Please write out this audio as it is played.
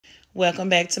Welcome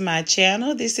back to my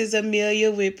channel. This is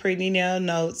Amelia with Pretty Nail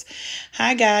Notes.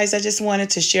 Hi guys, I just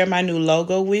wanted to share my new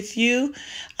logo with you.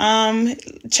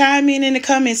 Chime in the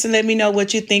comments and let me know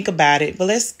what you think about it. But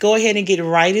let's go ahead and get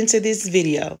right into this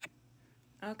video.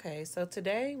 Okay, so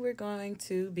today we're going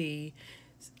to be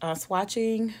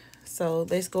swatching. So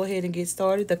let's go ahead and get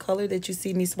started. The color that you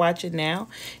see me swatching now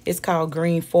is called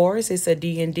Green Forest. It's a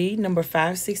D&D number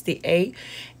 568.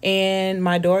 And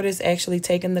my daughter's actually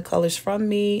taking the colors from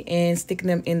me and sticking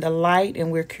them in the light,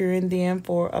 and we're curing them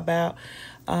for about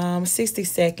 60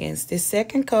 seconds. This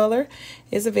second color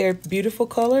is a very beautiful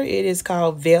color. It is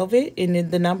called Velvet,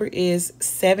 and the number is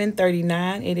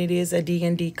 739, and it is a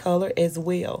D&D color as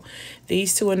well.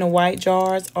 These two in the white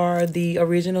jars are the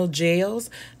original gels.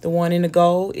 The one in the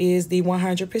gold is the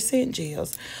 100%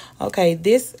 gels. Okay,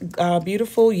 this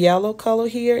beautiful yellow color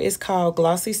here is called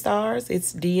Glossy Stars.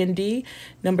 It's D&D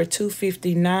number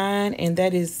 259, and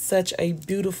that is such a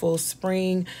beautiful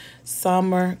spring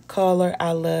summer color.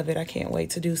 I love it. I can't wait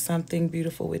to do something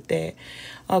beautiful with that.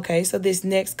 Okay, so this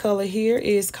next color here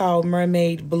is called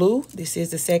Mermaid Blue. This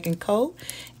is the second coat,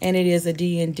 and it is a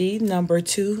D&D number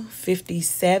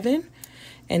 257,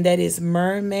 and that is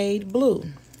Mermaid Blue.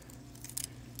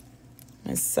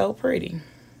 It's so pretty.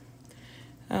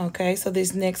 Okay, so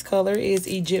this next color is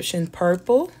Egyptian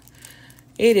Purple.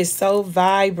 It is so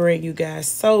vibrant, you guys,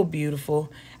 so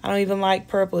beautiful. I don't even like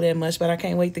purple that much, but I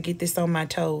can't wait to get this on my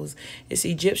toes. It's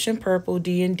Egyptian Purple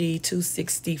D&D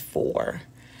 264.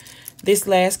 This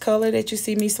last color that you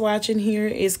see me swatching here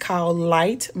is called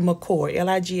Light Macore,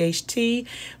 L-I-G-H-T,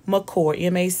 Macore,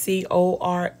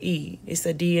 M-A-C-O-R-E. It's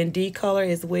a D&D color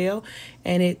as well,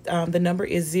 and the number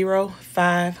is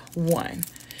 051.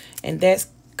 And that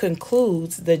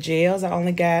concludes the gels. I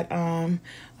only got a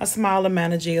small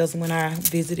amount of gels when I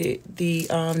visited the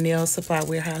nail supply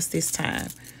warehouse this time.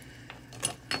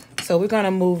 So we're going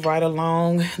to move right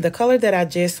along. The color that I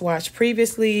just swatched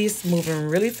previously is moving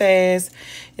really fast.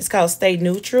 It's called Stay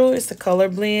Neutral. It's a color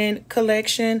blend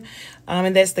collection.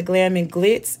 And that's the Glam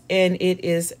Glitz. And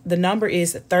the number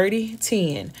is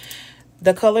 3010.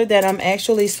 The color that I'm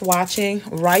actually swatching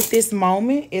right this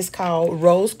moment is called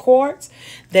Rose Quartz.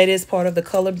 That is part of the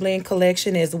color blend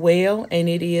collection as well. And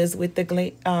it is with the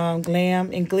Glam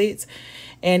Glitz.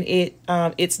 And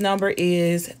its number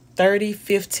is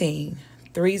 3015.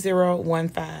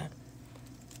 3015.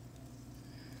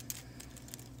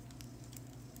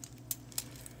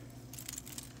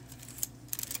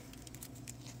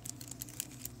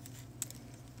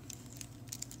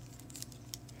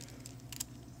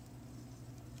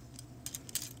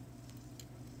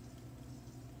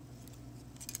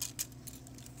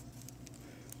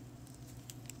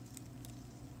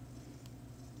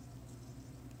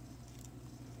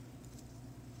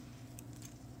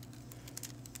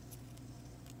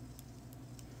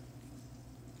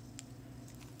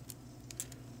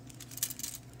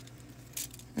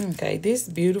 Okay, this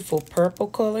beautiful purple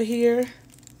color here.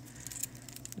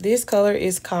 This color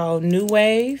is called New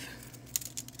Wave.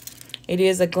 It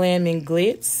is a Glam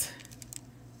Glitz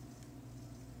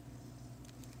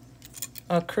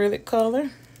acrylic color.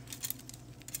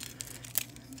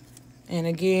 And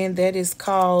again, that is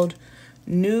called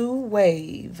New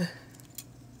Wave.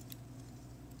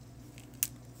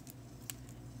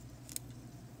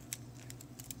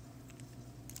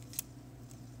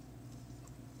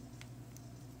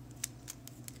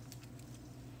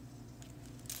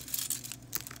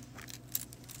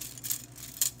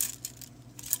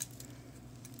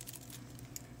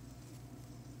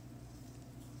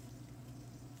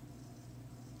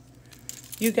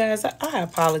 You guys, I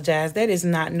apologize. That is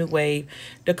not New Wave.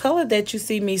 The color that you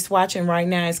see me swatching right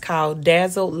now is called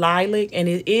Dazzle Lilac, and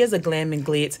it is a Glam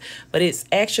Glitz, but it's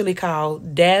actually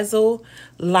called Dazzle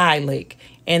Lilac,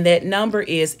 and that number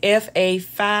is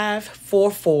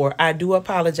FA544. I do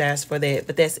apologize for that,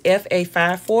 but that's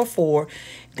FA544,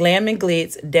 Glam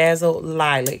Glitz Dazzle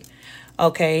Lilac.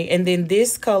 Okay, and then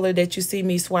this color that you see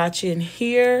me swatching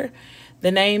here,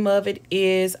 the name of it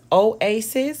is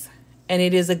Oasis. And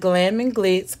it is a Glam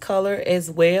Glitz color as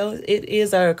well. It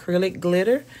is our acrylic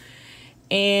glitter.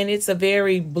 And it's a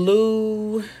very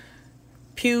blue,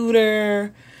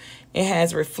 pewter. It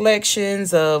has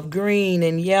reflections of green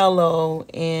and yellow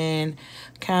and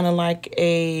kind of like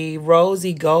a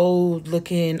rosy gold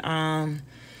looking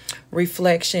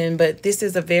reflection. But this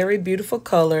is a very beautiful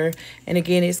color. And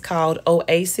again, it's called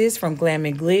Oasis from Glam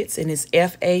Glitz. And it's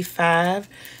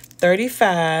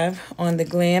FA535 on the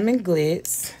Glam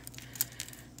Glitz.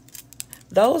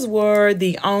 Those were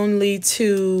the only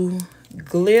two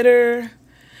glitter.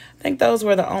 I think those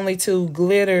were the only two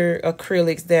glitter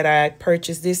acrylics that I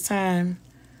purchased this time.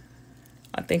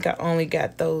 I think I only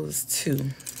got those 2.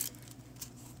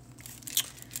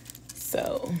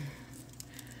 So,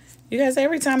 you guys,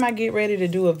 every time I get ready to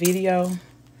do a video,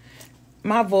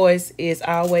 my voice is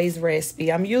always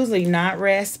raspy. I'm usually not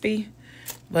raspy,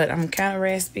 but I'm kind of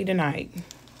raspy tonight.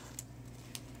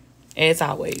 As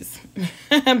always.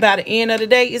 By the end of the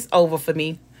day, it's over for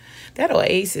me. That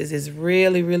Oasis is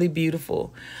really, really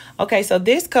beautiful. Okay, so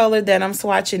this color that I'm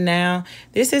swatching now,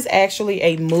 this is actually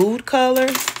a mood color.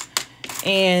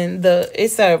 And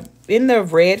it's in the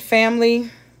red family.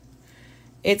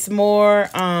 It's more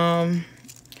on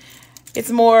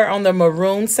the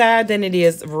maroon side than it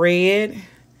is red,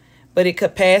 but it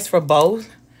could pass for both.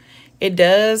 It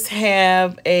does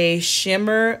have a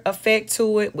shimmer effect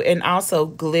to it and also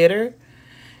glitter.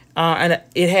 And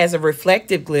it has a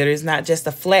reflective glitter. It's not just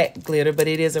a flat glitter, but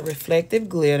it is a reflective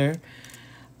glitter.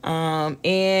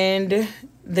 And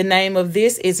the name of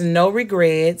this is No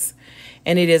Regrets.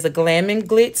 And it is a Glam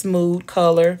Glitz mood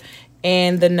color.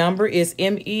 And the number is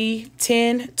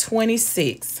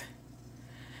ME1026.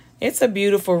 It's a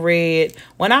beautiful red.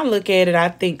 When I look at it, I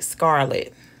think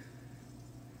scarlet.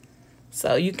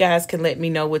 So you guys can let me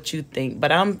know what you think.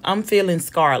 But I'm feeling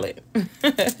scarlet.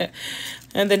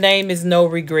 And the name is No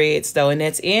Regrets, though. And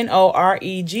that's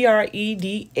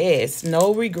NOREGREDS.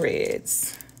 No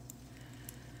Regrets.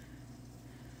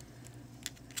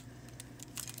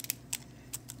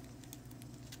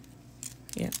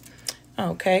 Yeah.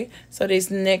 Okay. So this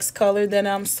next color that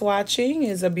I'm swatching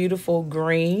is a beautiful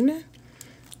green.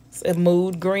 It's a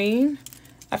mood green.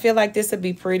 I feel like this would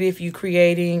be pretty if you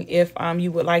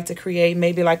you would like to create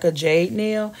maybe like a jade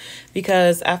nail,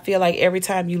 because I feel like every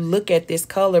time you look at this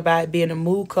color, by it being a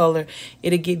mood color,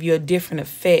 it'll give you a different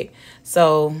effect.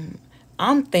 So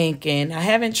I'm thinking, I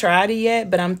haven't tried it yet,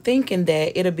 but I'm thinking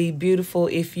that it'll be beautiful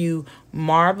if you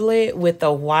marble it with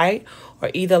a white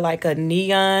or either like a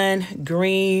neon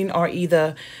green or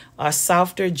either a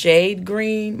softer jade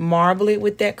green, marble it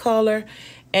with that color,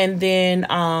 and then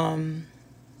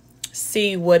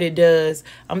see what it does.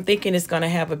 I'm thinking it's going to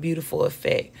have a beautiful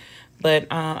effect, but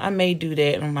I may do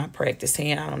that on my practice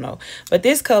hand. I don't know. But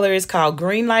this color is called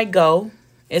Green Light Go.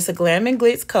 It's a Glam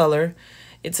Glitz color.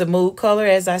 It's a mood color,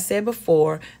 as I said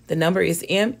before. The number is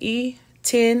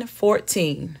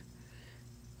ME1014.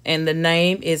 And the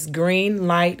name is Green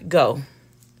Light Go.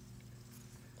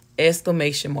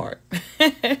 Exclamation mark.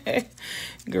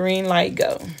 Green Light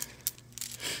Go.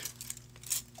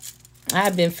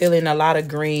 I've been feeling a lot of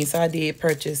greens, so I did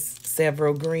purchase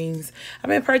several greens. I've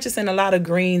been purchasing a lot of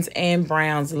greens and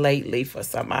browns lately for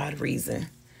some odd reason.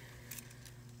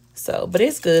 So, but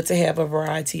it's good to have a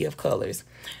variety of colors.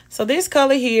 So this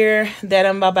color here that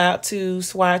I'm about to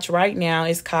swatch right now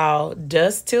is called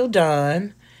Dusk Till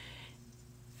Dawn.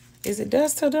 Is it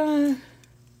Dusk Till Dawn?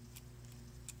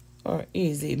 Or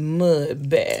is it Mud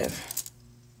Bath?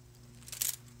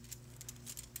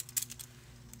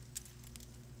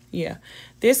 Yeah,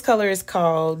 this color is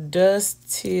called Dusk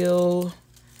Till.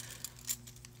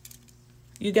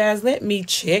 You guys, let me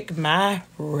check my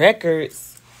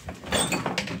records.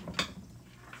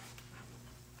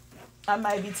 I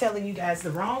might be telling you guys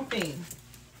the wrong thing.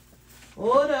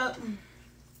 Hold up.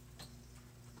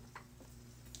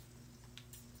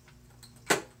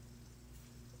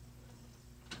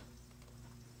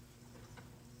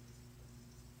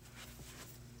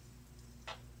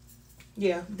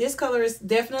 Yeah, this color is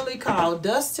definitely called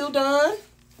Dusk Till Dawn.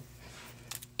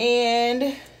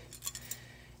 And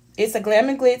it's a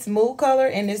Glam Glitz mood color,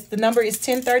 and the number is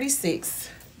 1036.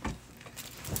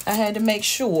 I had to make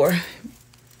sure.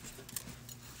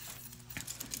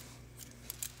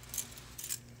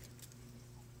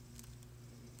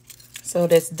 So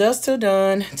that's Dusk Till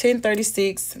Dawn,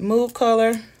 1036, mood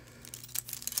color,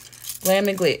 Glam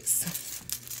Glitz.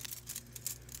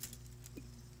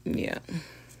 Yeah.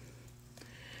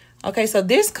 Okay, so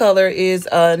this color is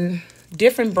a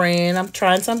different brand. I'm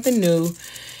trying something new.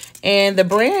 And the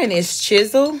brand is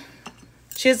Chisel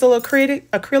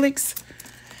acrylics.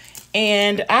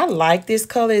 And I like this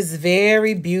color. It's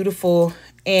very beautiful.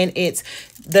 And it's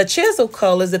the Chisel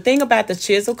colors. The thing about the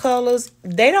Chisel colors,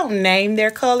 they don't name their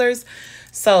colors.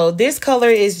 So this color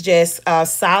is just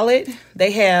solid. They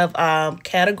have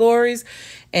categories.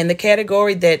 And the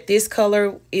category that this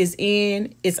color is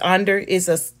in, is under,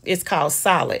 it's called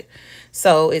solid.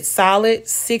 So it's solid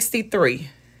 63.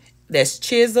 That's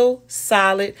Chisel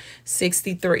solid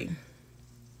 63.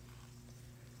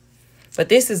 But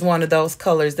this is one of those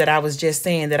colors that I was just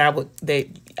saying that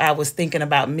I was thinking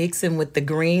about mixing with the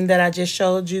green that I just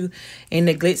showed you in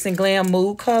the Glitz and Glam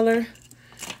mood color.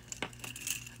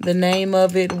 The name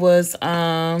of it was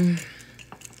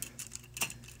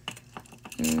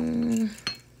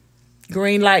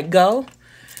Green Light Go.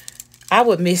 I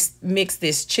would mix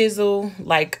this Chisel,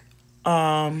 like,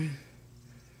 I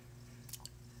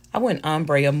wouldn't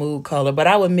ombre a mood color, but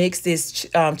I would mix this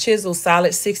Chisel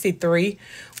Solid 63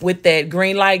 with that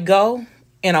Green Light Go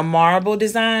in a marble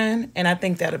design, and I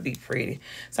think that'll be pretty.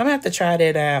 So I'm going to have to try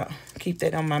that out. Keep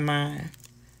that on my mind.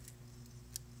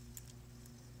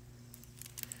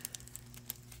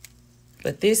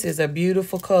 But this is a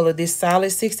beautiful color. This Solid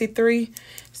 63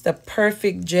 is the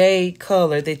perfect jade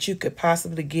color that you could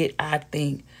possibly get, I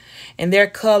think. And their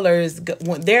colors,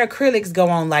 their acrylics go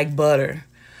on like butter.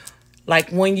 Like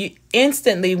when you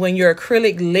instantly, when your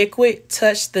acrylic liquid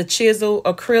touch the Chisel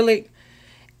acrylic,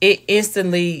 it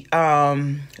instantly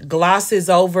glosses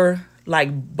over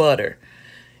like butter.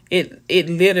 It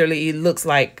literally looks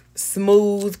like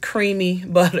smooth, creamy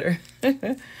butter.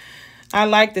 I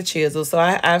like the Chisel, so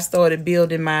I've started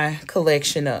building my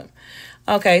collection up.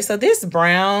 Okay, so this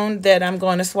brown that I'm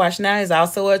going to swatch now is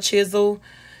also a Chisel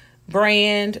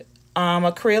brand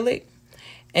acrylic.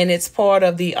 And it's part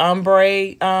of the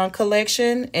ombre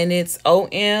collection, and it's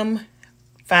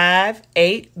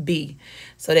OM58B.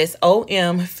 So that's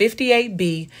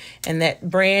OM58B, and that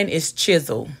brand is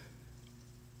Chisel.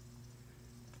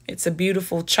 It's a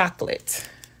beautiful chocolate.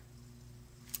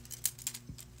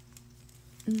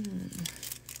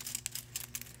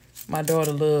 My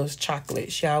daughter loves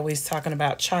chocolate. She always talking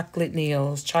about chocolate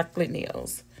nails, chocolate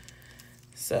nails.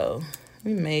 So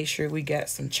we made sure we got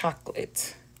some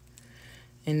chocolate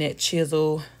in that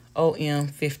Chisel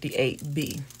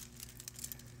OM58B.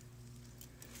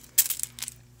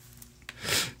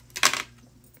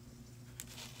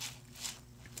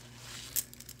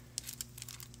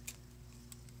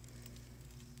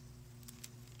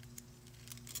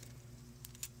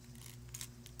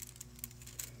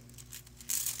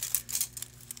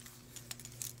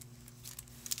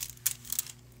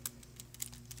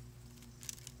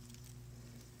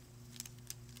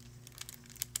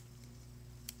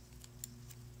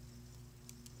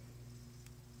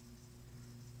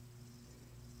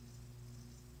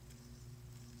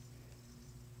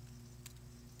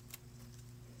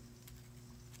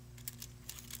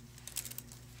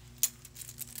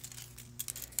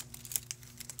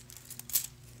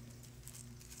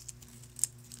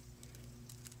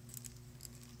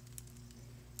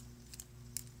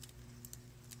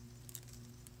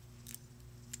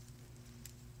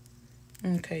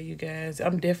 Okay, you guys,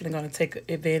 I'm definitely going to take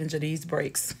advantage of these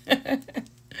breaks.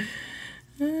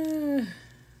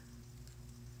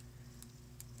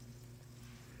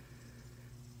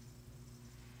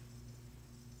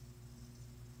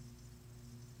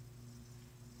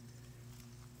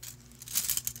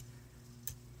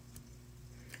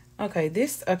 Okay,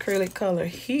 this acrylic color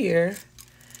here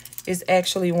is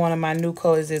actually one of my new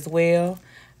colors as well.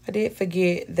 I did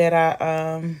forget that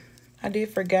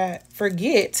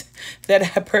forget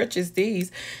that I purchased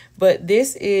these, but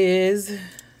this is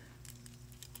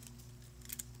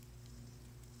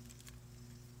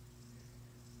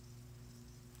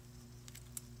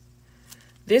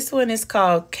this one is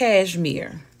called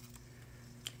Cashmere,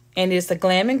 and it's a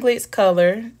Glam and Glitz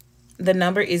color. The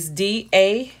number is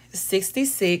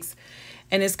DA66,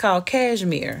 and it's called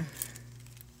Cashmere.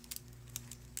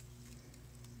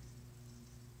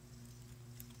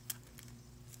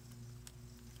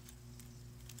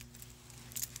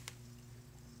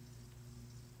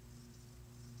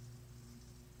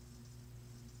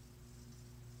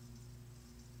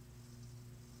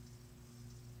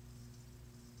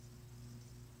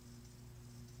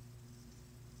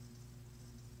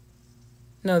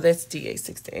 No, that's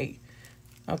DA68.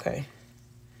 Okay.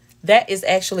 That is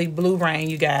actually Blue Rain,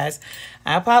 you guys.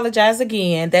 I apologize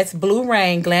again. That's Blue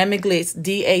Rain Glam and Glitz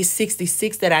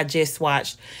DA66 that I just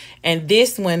swatched. And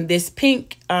this one, this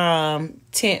pink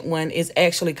tint one is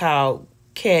actually called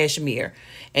Cashmere.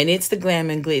 And it's the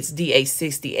Glam and Glitz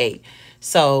DA68.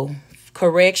 So,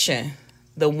 correction.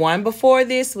 The one before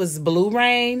this was Blue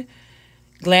Rain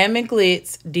Glam and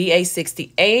Glitz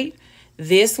DA68.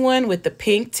 This one with the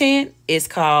pink tint is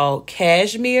called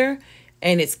Cashmere,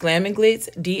 and it's Glam and Glitz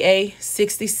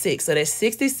DA66. So that's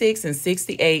 66 and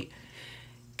 68.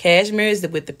 Cashmere is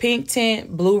with the pink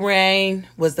tint. Blue Rain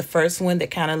was the first one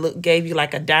that kind of gave you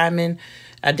like a diamond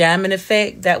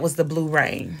effect. That was the Blue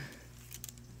Rain.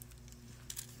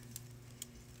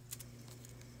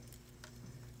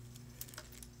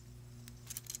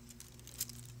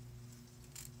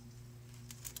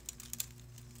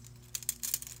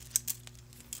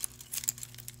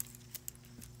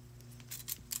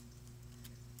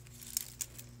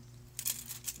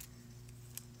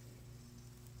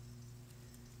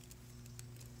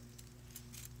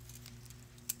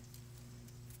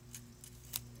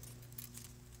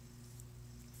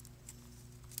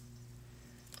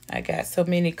 I got so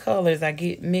many colors, I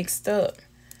get mixed up.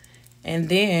 And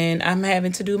then I'm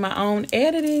having to do my own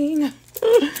editing.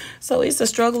 So it's a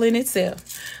struggle in itself.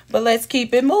 But let's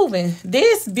keep it moving.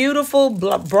 This beautiful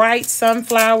bright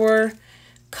sunflower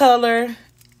color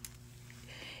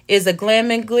is a Glam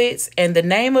Glitz, and the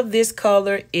name of this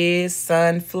color is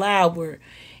Sunflower.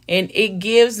 And it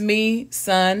gives me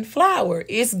sunflower.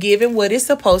 It's giving what it's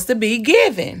supposed to be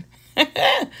giving.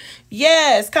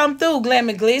 Yes, come through, Glam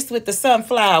Glitz, with the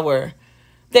sunflower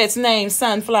that's named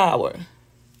Sunflower.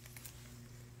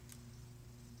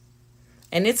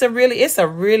 And it's a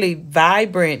really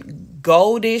vibrant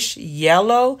goldish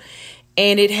yellow,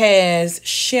 and it has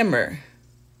shimmer.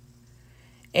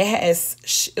 It has,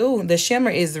 the shimmer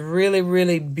is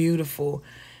really beautiful.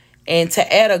 And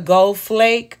to add a gold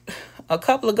flake, a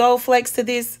couple of gold flakes to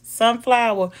this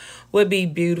sunflower would be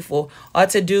beautiful. Or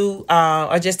to do,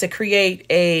 or just to create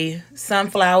a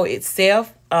sunflower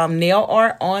itself, nail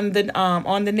art on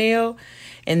the nail,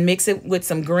 and mix it with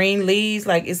some green leaves.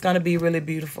 Like, it's gonna be really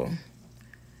beautiful.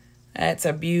 That's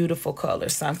a beautiful color,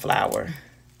 sunflower.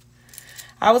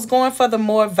 I was going for the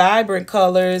more vibrant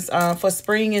colors for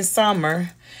spring and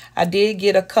summer. I did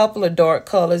get a couple of dark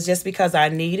colors just because I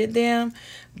needed them.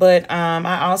 But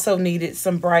I also needed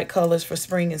some bright colors for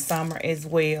spring and summer as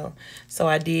well. So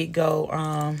I did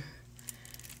go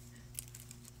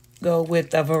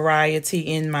with a variety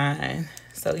in mind.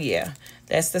 So yeah,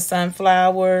 that's the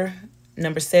sunflower,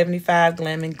 number 75,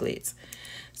 Glam Glitz.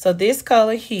 So this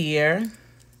color here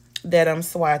that I'm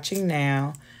swatching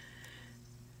now,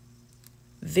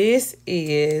 this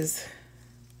is,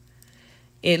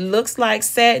 it looks like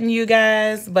satin, you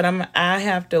guys, but I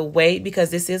have to wait because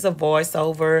this is a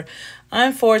voiceover.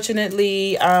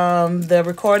 Unfortunately, the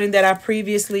recording that I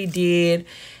previously did,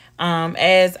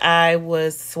 as I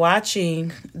was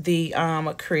swatching the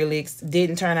acrylics,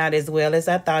 didn't turn out as well as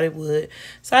I thought it would.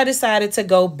 So I decided to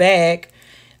go back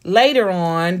later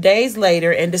on, days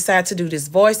later, and decide to do this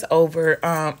voiceover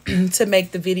to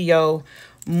make the video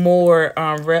more,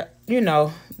 you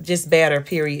know, just better,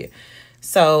 period.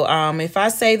 So if I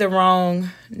say the wrong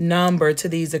number to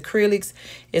these acrylics,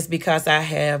 it's because I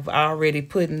have already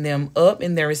put them up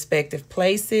in their respective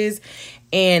places.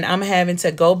 And I'm having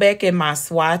to go back in my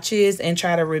swatches and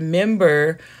try to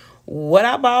remember what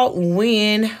I bought,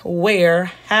 when, where,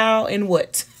 how, and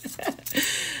what.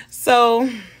 So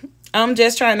I'm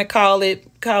just trying to call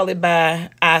it by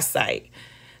eyesight.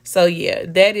 So yeah,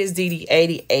 that is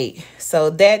DD88. So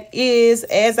that is,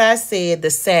 as I said, the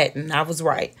satin. I was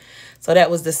right. So that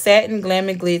was the satin Glam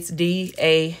Glitz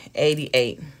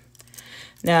DA88.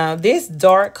 Now this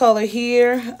dark color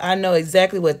here, I know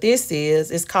exactly what this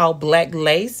is. It's called Black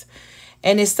Lace,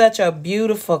 and it's such a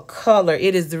beautiful color.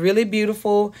 It is really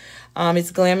beautiful.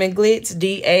 It's Glam Glitz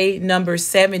DA number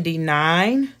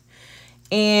 79.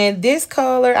 And this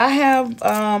color, I have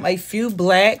a few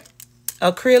black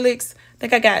acrylics. I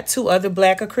think I got 2 other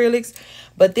black acrylics,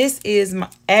 but this is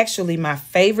actually my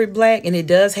favorite black, and it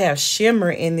does have shimmer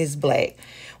in this black.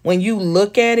 When you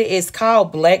look at it, it's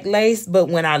called Black Lace, but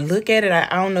when I look at it, I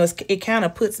don't know, it kind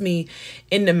of puts me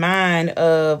in the mind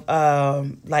of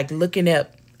like looking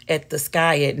up at the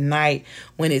sky at night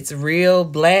when it's real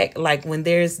black, like when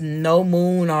there's no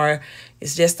moon or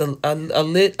it's just a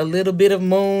little bit of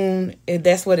moon.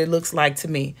 That's what it looks like to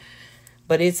me.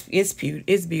 But it's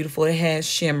beautiful. It has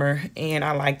shimmer, and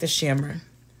I like the shimmer.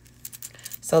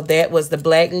 So that was the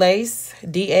Black Lace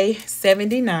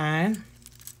DA79.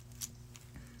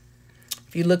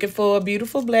 If you're looking for a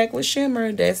beautiful black with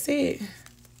shimmer, that's it.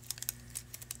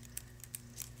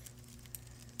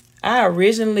 I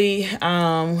originally,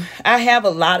 I have a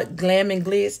lot of Glam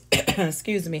Glitz,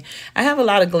 excuse me. I have a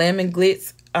lot of Glam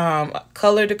Glitz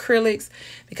colored acrylics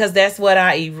because that's what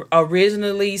I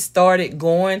originally started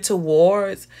going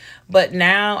towards. But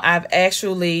now I've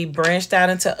actually branched out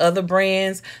into other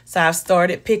brands. So I've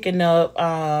started picking up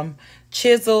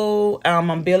Chisel.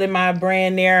 I'm building my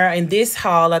brand there. In this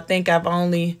haul, I think I've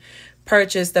only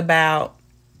purchased about,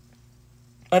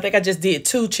 I think I just did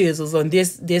 2 chisels on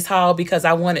this haul because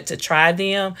I wanted to try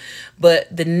them.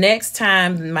 But the next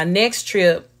time, my next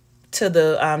trip to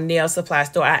the nail supply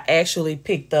store, I actually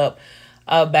picked up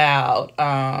about,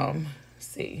 let's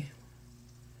see,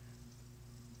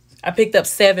 I picked up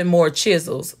 7 more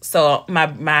chisels. So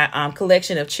my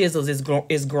collection of chisels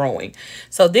is growing.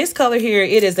 So this color here,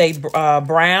 it is a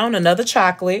brown, another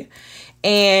chocolate,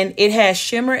 and it has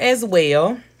shimmer as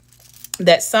well.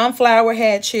 That sunflower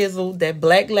had chisel, that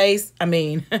black lace,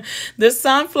 the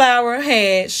sunflower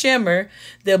had shimmer,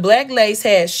 the black lace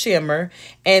had shimmer,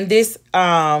 and this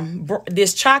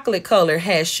this chocolate color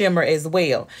has shimmer as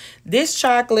well. This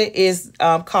chocolate is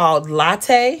called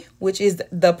Latte, which is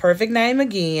the perfect name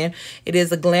again. It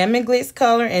is a Glam and Glitz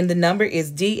color, and the number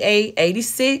is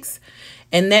DA86.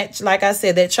 And that, like I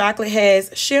said, that chocolate has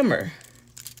shimmer.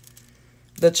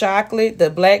 The chocolate, the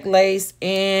black lace,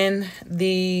 and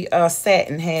the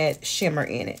satin had shimmer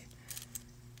in it.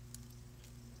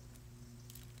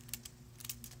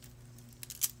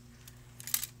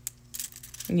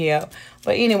 Yeah.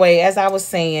 But anyway, as I was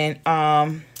saying,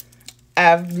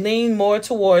 I've leaned more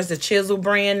towards the Chisel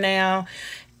brand now.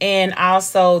 And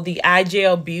also the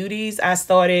iGel Beauties. I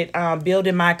started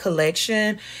building my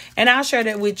collection. And I'll share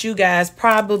that with you guys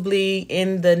probably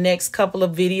in the next couple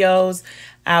of videos.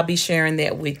 I'll be sharing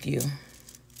that with you.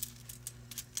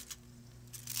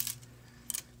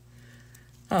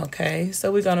 Okay,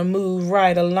 so we're going to move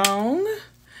right along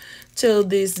to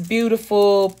this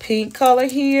beautiful pink color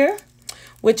here,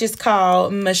 which is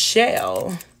called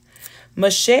Michelle.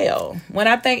 Michelle.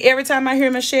 Every time I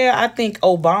hear Michelle, I think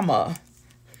Obama.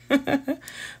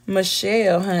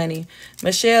 Michelle, honey.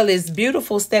 Michelle is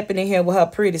beautiful stepping in here with her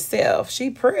pretty self.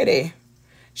 She pretty.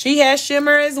 She has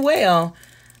shimmer as well.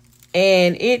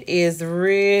 And it is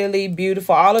really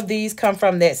beautiful. All of these come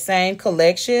from that same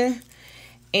collection.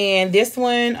 And this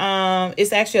one,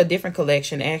 it's actually a different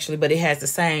collection, actually. But it has the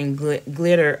same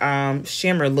glitter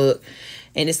shimmer look.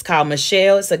 And it's called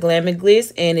Michelle. It's a Glam and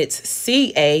Glitz. And it's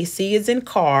CA. C is in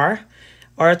car.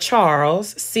 Or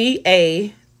Charles.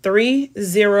 CA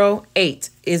 308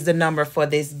 is the number for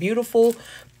this beautiful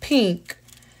pink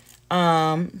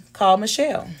called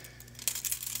Michelle.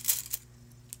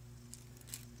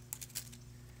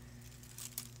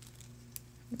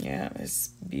 Yeah, it's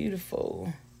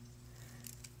beautiful.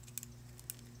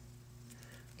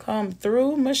 Come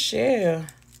through, Michelle.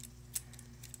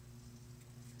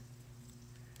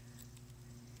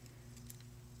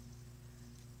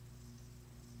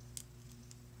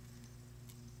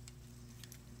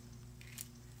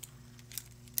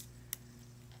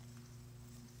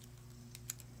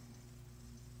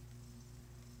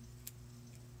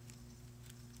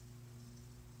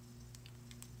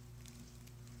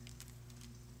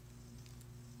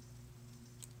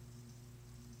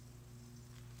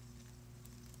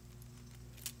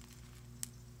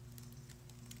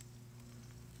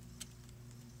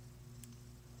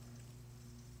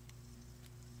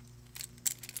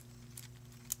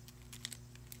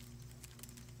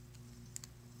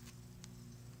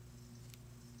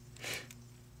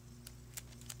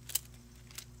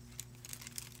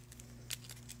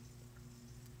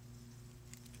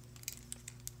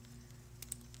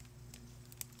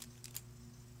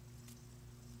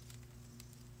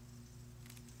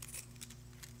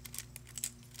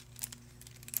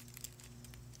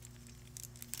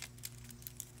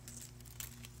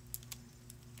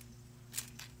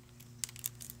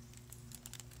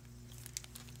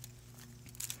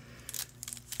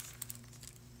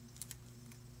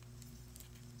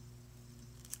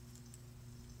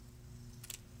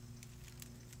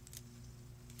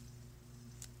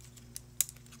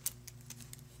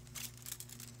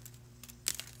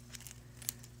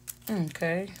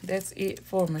 Okay, that's it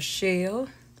for Michelle.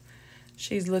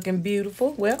 She's looking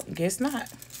beautiful. Well, guess not.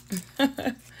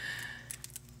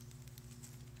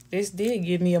 This did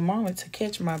give me a moment to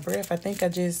catch my breath. I think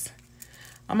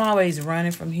I'm always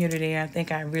running from here to there. I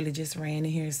think I really just ran in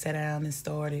here and sat down and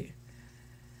started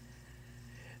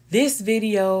this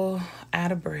video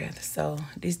out of breath. So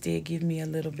this did give me a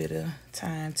little bit of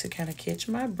time to kind of catch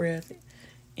my breath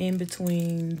in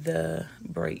between the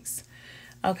breaks.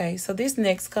 Okay, so this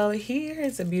next color here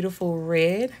is a beautiful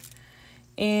red.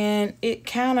 And it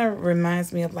kind of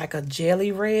reminds me of like a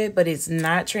jelly red, but it's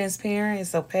not transparent.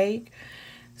 It's opaque.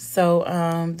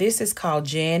 So this is called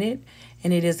Janet.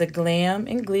 And it is a Glam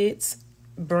and Glitz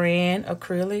brand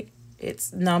acrylic.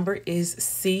 Its number is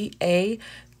CA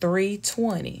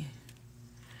 320.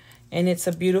 And it's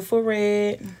a beautiful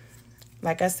red.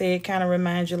 Like I said, it kind of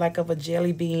reminds you like of a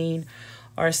jelly bean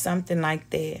or something like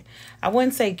that. I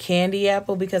wouldn't say candy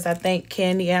apple because I think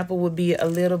candy apple would be a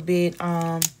little bit,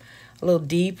 a little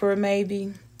deeper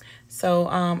maybe. So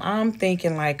I'm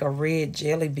thinking like a red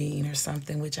jelly bean or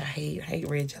something, which I hate. I hate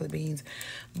red jelly beans.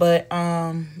 But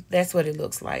that's what it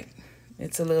looks like.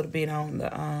 It's a little bit on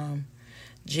the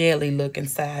jelly looking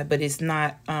side, but it's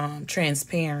not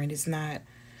transparent. It's not,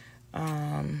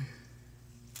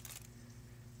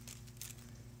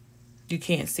 you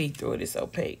can't see through it. It's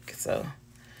opaque. So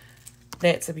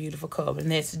that's a beautiful color.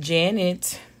 And that's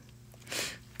Janet.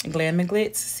 Glam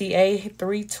Glitz CA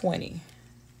 320.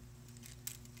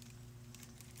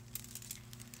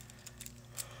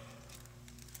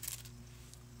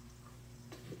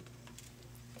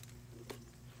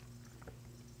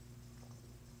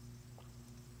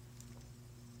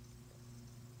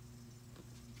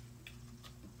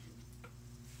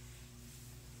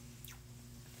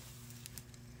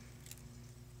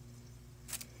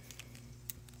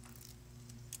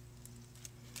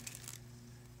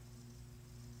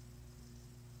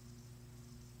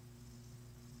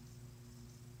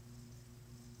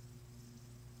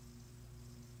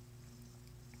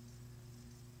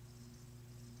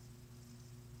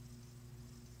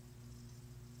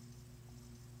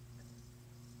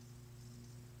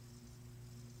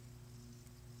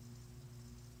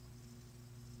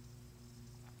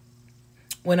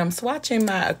 When I'm swatching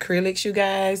my acrylics, you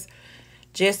guys,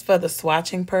 just for the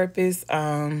swatching purpose,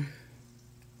 I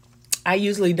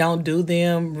usually don't do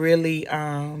them really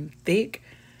thick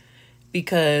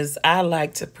because I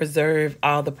like to preserve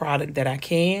all the product that I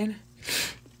can.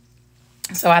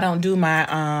 So I don't do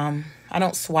my, I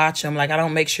don't swatch them. Like, I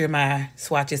don't make sure my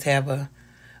swatches have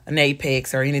an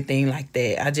apex or anything like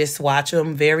that. I just swatch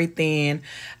them very thin.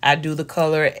 I do the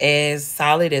color as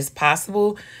solid as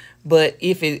possible. But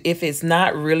if it's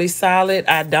not really solid,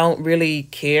 I don't really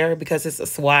care because it's a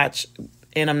swatch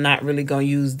and I'm not really going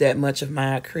to use that much of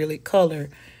my acrylic color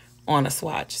on a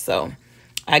swatch. So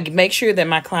I make sure that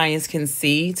my clients can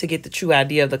see to get the true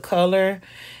idea of the color,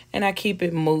 and I keep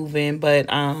it moving. But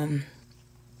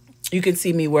you can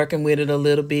see me working with it a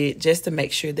little bit just to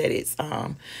make sure that it's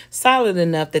solid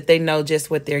enough that they know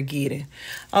just what they're getting.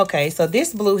 Okay, so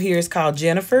this blue here is called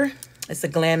Jennifer. It's a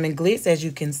Glam Glitz, as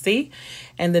you can see.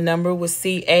 And the number was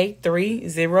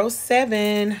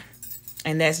CA307.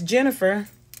 And that's Jennifer.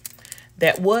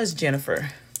 That was Jennifer.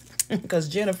 Because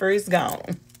Jennifer is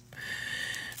gone.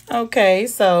 Okay,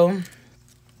 so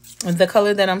the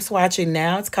color that I'm swatching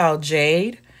now, it's called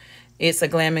Jade. It's a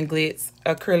Glam Glitz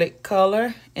acrylic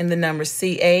color. And the number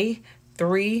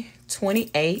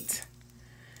CA328.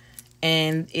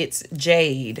 And it's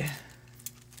Jade.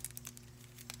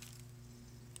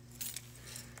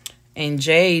 And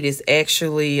Jade is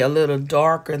actually a little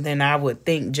darker than I would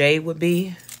think Jade would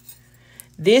be.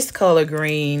 This color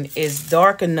green is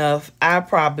dark enough, I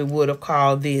probably would have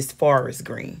called this forest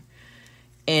green.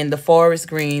 And the forest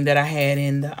green that I had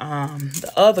in the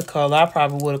other color, I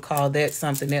probably would have called that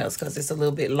something else because it's a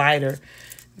little bit lighter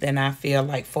than I feel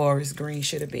like forest green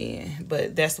should have been.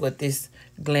 But that's what this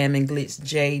Glam Glitz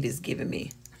Jade is giving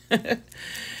me.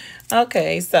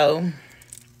 Okay, so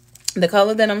the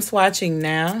color that I'm swatching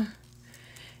now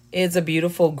is a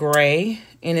beautiful gray,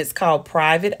 and it's called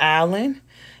Private Island.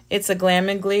 It's a Glam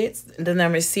Glitz. The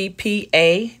number is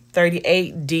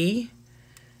CPA38D,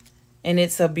 and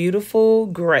it's a beautiful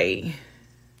gray.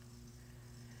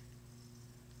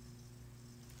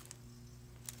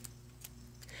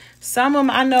 Some of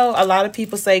them, I know a lot of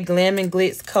people say Glam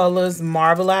Glitz colors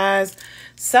marbleize.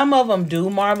 Some of them do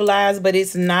marbleize, but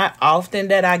it's not often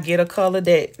that I get a color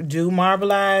that do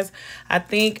marbleize. I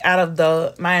think out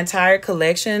of my entire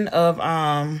collection of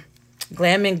Glam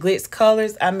Glitz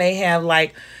colors, I may have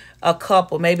like a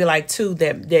couple, maybe like two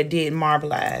that did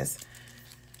marbleize.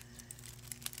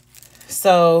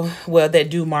 So, well, that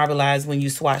do marbleize when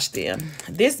you swatch them.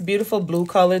 This beautiful blue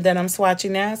color that I'm swatching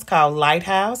now is called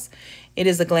Lighthouse. It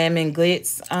is a Glam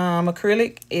Glitz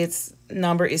acrylic. Its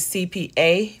number is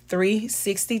CPA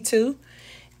 362,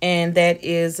 and that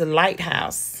is a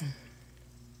Lighthouse.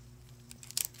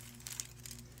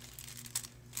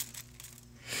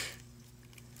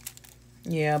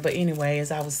 Yeah, but anyway, as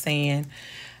I was saying,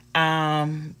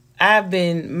 I've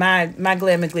been my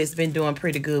Glam Glitz been doing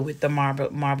pretty good with the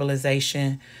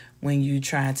marbleization when you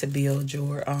try to build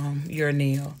your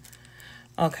nail.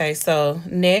 Okay, so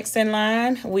next in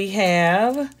line we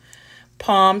have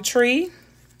Palm Tree.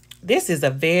 This is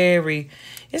a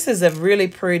really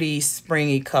pretty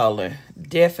springy color.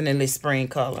 Definitely spring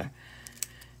color.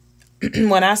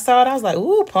 When I saw it, I was like,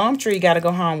 ooh, Palm Tree got to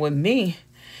go home with me.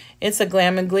 It's a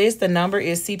Glam Glitz. The number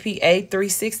is CPA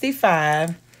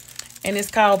 365, and it's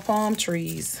called Palm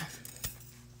Trees.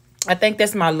 I think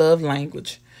that's my love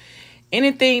language.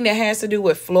 Anything that has to do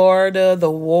with Florida, the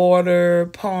water,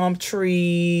 palm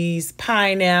trees,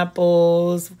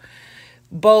 pineapples,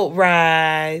 boat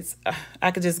rides.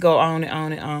 I could just go on and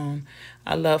on and on.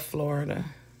 I love Florida.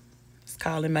 It's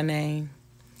calling my name.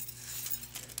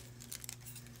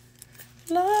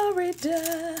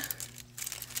 Florida.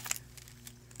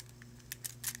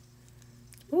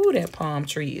 Ooh, that palm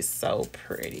tree is so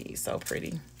pretty, so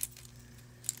pretty.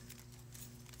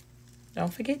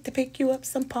 Don't forget to pick you up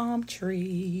some palm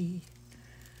tree.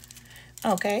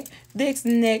 Okay, this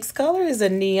next color is a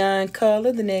neon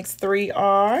color. The next three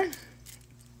are.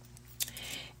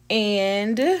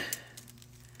 And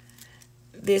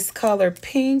this color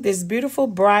pink, this beautiful,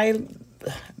 bright,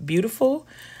 beautiful,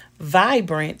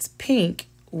 vibrant pink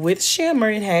with shimmer.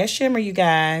 It has shimmer, you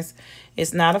guys.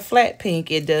 It's not a flat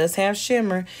pink. It does have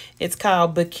shimmer. It's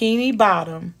called Bikini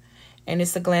Bottom. And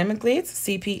it's a Glam Glitz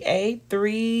CPA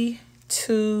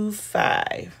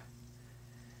 325.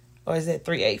 Or is that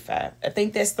 385? I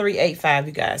think that's 385,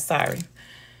 you guys. Sorry.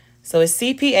 So it's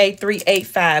CPA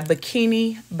 385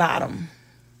 Bikini Bottom.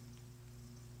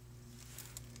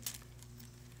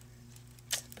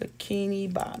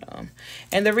 Bikini Bottom.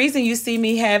 And the reason you see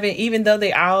me having, even though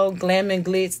they all Glam and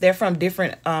Glitz, they're from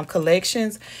different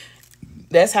collections.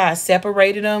 That's how I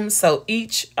separated them. So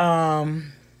each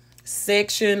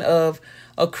section of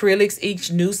acrylics,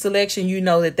 each new selection, you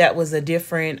know that was a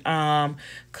different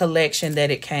collection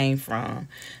that it came from.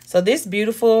 So this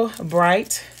beautiful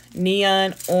bright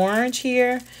neon orange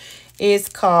here is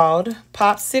called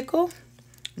Popsicle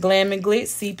Glam and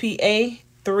Glitz CPA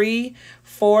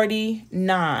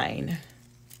 349,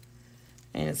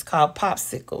 and it's called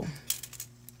Popsicle.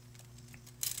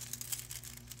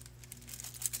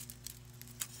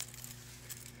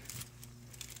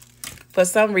 For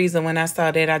some reason, when I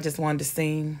saw that, I just wanted to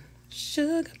sing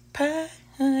Sugar Pie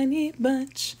Honey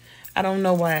Bunch. I don't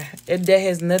know why. That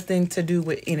has nothing to do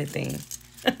with anything.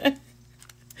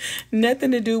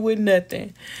 Nothing to do with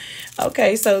nothing.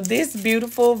 Okay, so this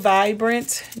beautiful,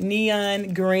 vibrant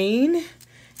neon green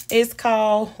is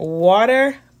called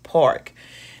Water Park.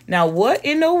 Now, what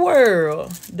in the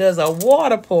world does a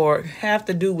water park have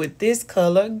to do with this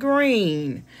color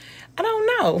green? I don't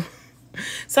know.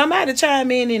 Somebody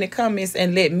chime in the comments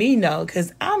and let me know,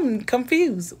 because I'm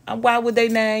confused. Why would they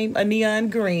name a neon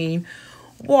green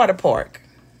water park?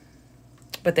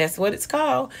 But that's what it's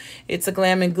called. It's a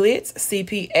Glam and Glitz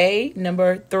CPA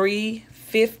number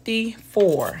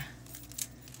 354.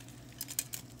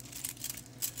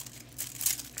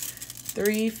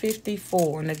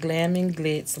 354 in the Glam and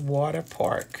Glitz water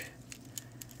park.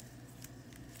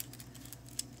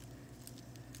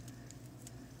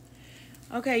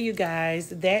 Okay, you guys,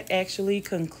 that actually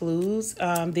concludes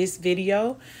this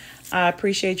video. I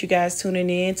appreciate you guys tuning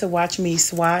in to watch me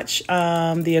swatch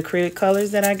the acrylic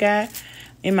colors that I got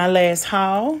in my last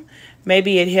haul.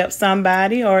 Maybe it helped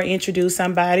somebody or introduce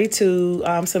somebody to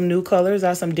some new colors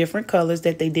or some different colors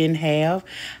that they didn't have.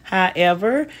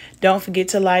 However, don't forget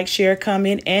to like, share,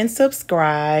 comment, and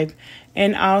subscribe.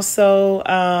 And also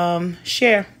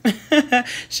share.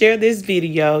 Share this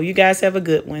video. You guys have a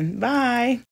good one. Bye.